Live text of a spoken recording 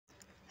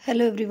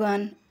Hello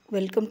everyone,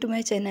 welcome to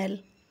my channel.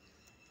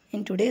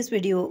 In today's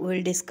video, we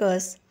will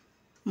discuss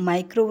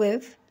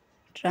microwave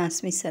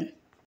transmission.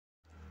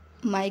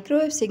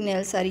 Microwave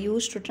signals are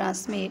used to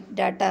transmit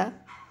data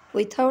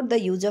without the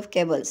use of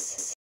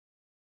cables.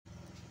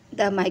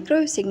 The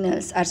microwave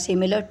signals are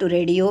similar to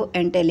radio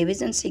and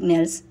television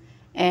signals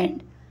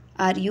and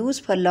are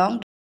used for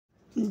long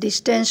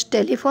distance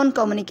telephone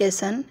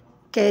communication,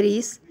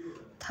 carries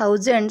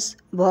thousands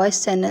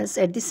voice channels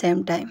at the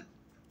same time.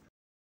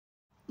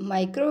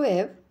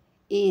 Microwave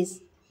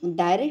is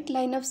direct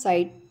line of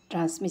sight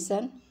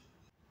transmission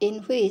in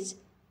which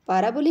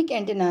parabolic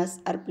antennas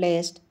are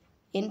placed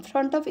in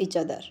front of each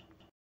other.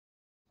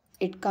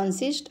 It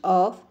consists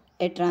of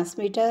a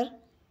transmitter,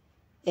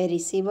 a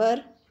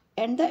receiver,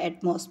 and the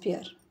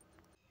atmosphere.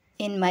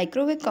 In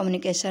microwave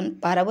communication,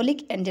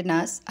 parabolic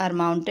antennas are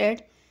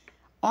mounted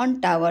on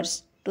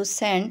towers to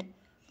send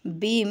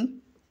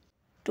beam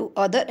to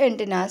other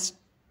antennas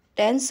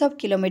tens of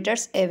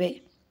kilometers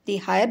away. The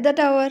higher the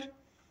tower,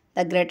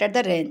 the greater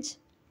the range.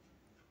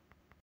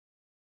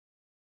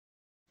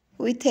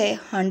 With a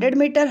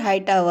 100-meter high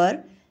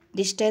tower,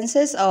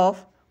 distances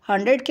of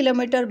 100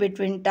 km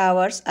between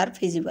towers are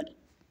feasible.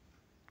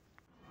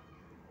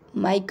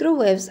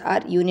 Microwaves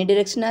are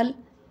unidirectional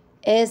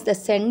as the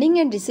sending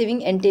and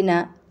receiving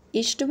antenna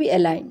is to be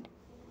aligned.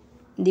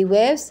 The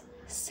waves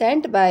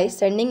sent by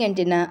sending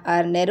antenna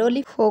are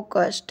narrowly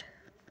focused.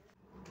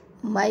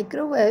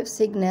 Microwave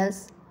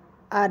signals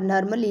are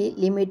normally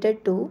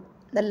limited to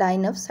the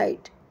line of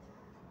sight.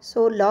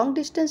 So long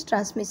distance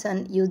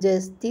transmission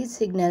uses these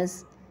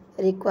signals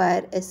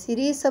require a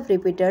series of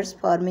repeaters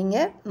forming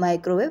a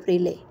microwave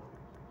relay.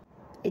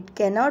 It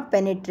cannot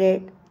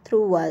penetrate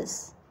through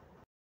walls.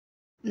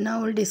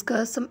 Now we'll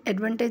discuss some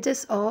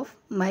advantages of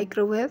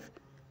microwave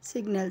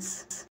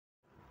signals.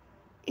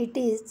 It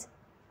is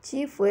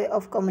cheap way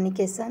of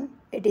communication.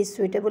 It is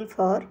suitable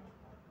for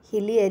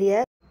hilly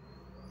areas.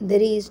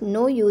 There is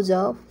no use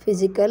of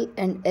physical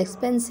and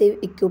expensive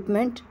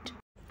equipment.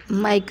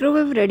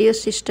 Microwave radio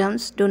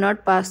systems do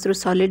not pass through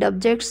solid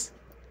objects,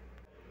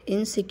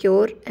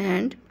 insecure,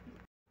 and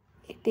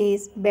it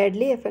is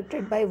badly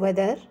affected by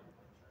weather.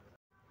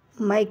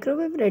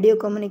 Microwave radio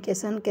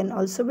communication can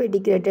also be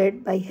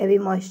degraded by heavy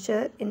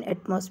moisture in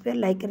atmosphere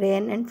like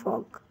rain and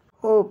fog.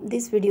 Hope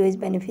this video is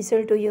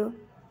beneficial to you.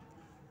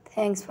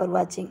 Thanks for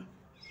watching.